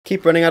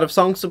Keep running out of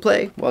songs to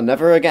play? Well,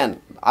 never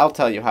again. I'll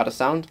tell you how to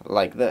sound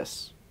like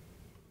this.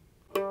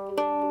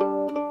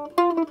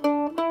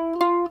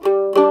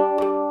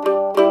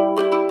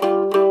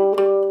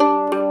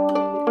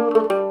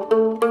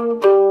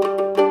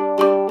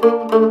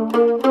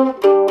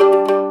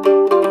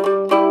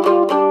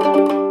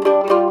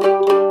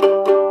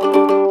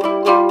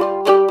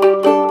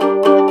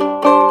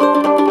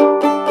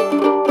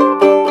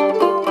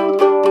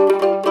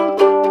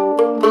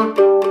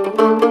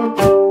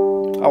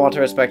 To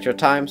respect your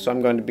time, so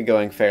I'm going to be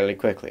going fairly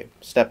quickly.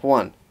 Step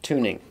 1,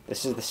 tuning.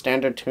 This is the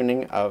standard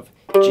tuning of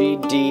G,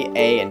 D,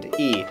 A, and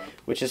E,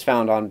 which is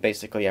found on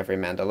basically every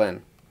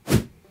mandolin.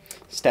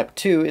 Step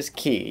 2 is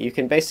key. You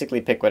can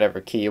basically pick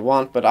whatever key you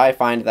want, but I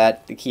find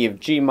that the key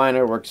of G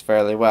minor works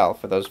fairly well.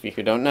 For those of you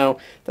who don't know,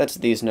 that's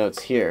these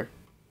notes here.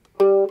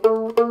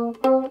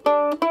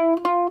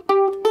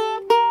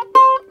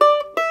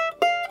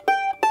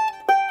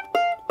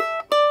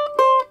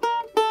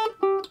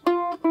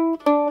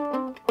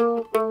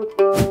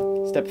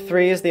 Step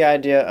 3 is the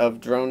idea of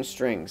drone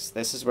strings.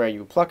 This is where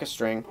you pluck a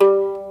string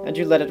and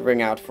you let it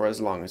ring out for as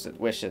long as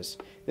it wishes.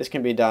 This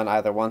can be done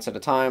either once at a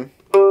time,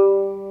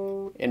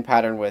 in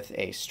pattern with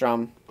a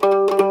strum,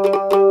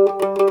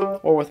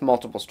 or with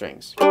multiple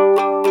strings.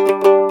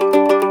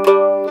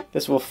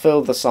 This will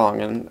fill the song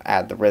and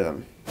add the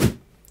rhythm.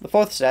 The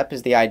 4th step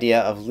is the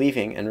idea of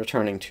leaving and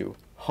returning to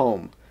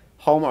home.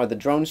 Home are the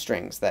drone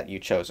strings that you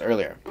chose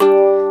earlier.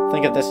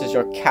 Think of this as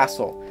your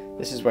castle.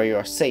 This is where you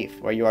are safe,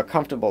 where you are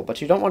comfortable,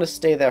 but you don't want to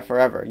stay there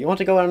forever. You want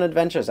to go on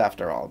adventures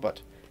after all,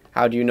 but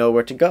how do you know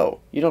where to go?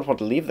 You don't want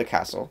to leave the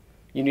castle.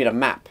 You need a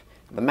map.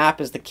 The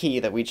map is the key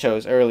that we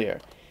chose earlier.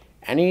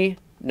 Any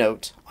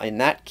note in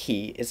that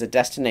key is a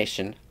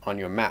destination on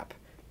your map.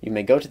 You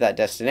may go to that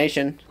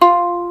destination,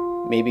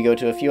 maybe go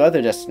to a few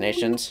other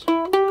destinations,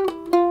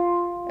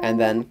 and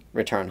then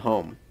return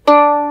home.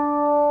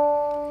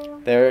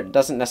 There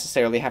doesn't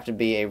necessarily have to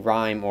be a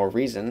rhyme or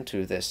reason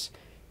to this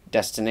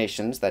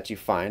destinations that you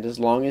find. As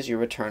long as you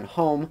return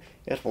home,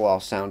 it will all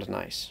sound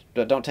nice.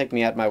 But don't take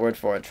me at my word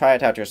for it. Try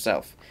it out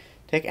yourself.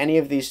 Take any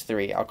of these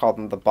 3. I'll call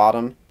them the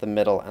bottom, the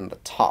middle, and the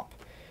top.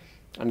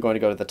 I'm going to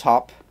go to the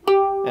top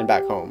and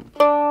back home.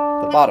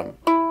 The bottom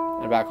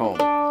and back home.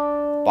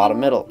 Bottom,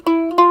 middle,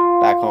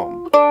 back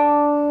home.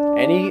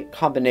 Any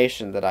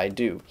combination that I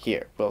do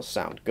here will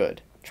sound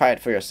good. Try it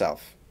for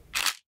yourself.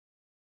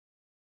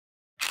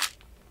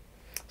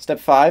 Step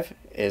 5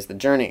 is the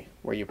journey,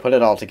 where you put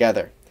it all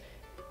together.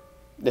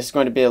 This is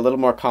going to be a little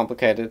more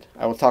complicated.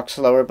 I will talk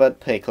slower, but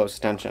pay close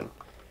attention.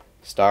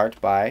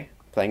 Start by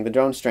playing the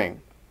drone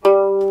string.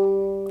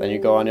 Then you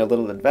go on your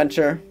little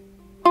adventure.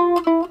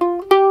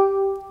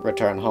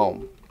 Return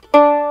home.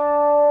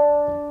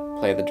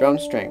 Play the drone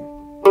string.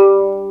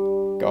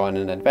 Go on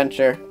an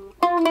adventure.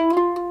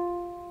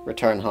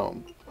 Return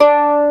home.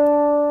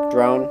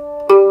 Drone,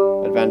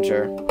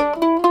 adventure,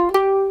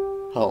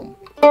 home.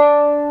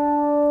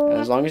 And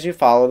as long as you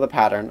follow the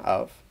pattern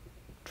of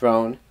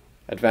drone,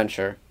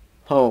 adventure,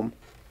 home,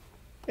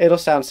 it'll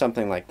sound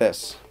something like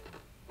this.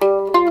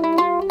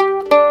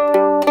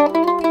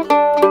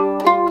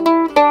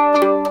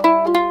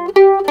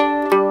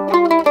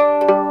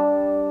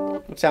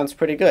 It sounds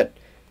pretty good.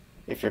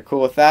 If you're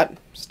cool with that,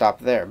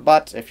 stop there.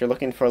 But if you're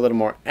looking for a little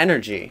more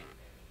energy,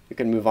 you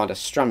can move on to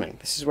strumming.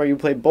 This is where you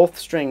play both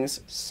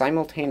strings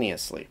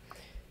simultaneously.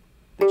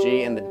 The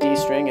G and the D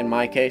string in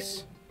my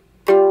case.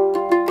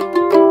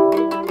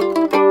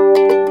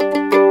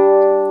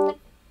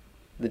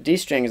 The D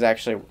string is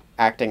actually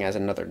acting as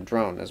another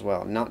drone as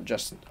well, not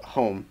just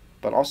home,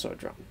 but also a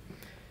drone.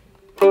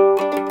 Go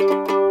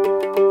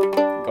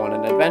on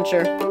an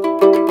adventure.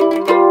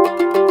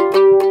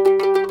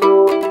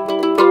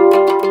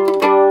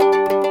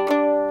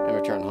 And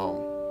return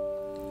home.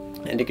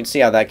 And you can see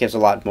how that gives a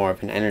lot more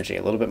of an energy,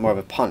 a little bit more of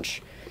a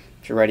punch.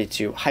 If you're ready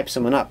to hype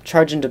someone up,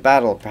 charge into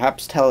battle,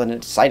 perhaps tell an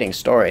exciting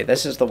story,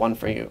 this is the one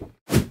for you.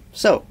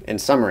 So, in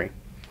summary,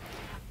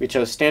 we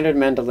chose standard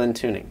mandolin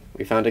tuning.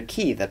 We found a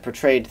key that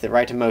portrayed the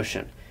right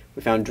emotion.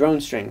 We found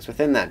drone strings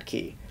within that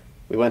key.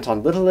 We went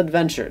on little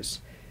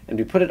adventures, and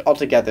we put it all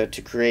together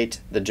to create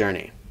the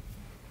journey.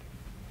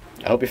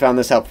 I hope you found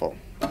this helpful.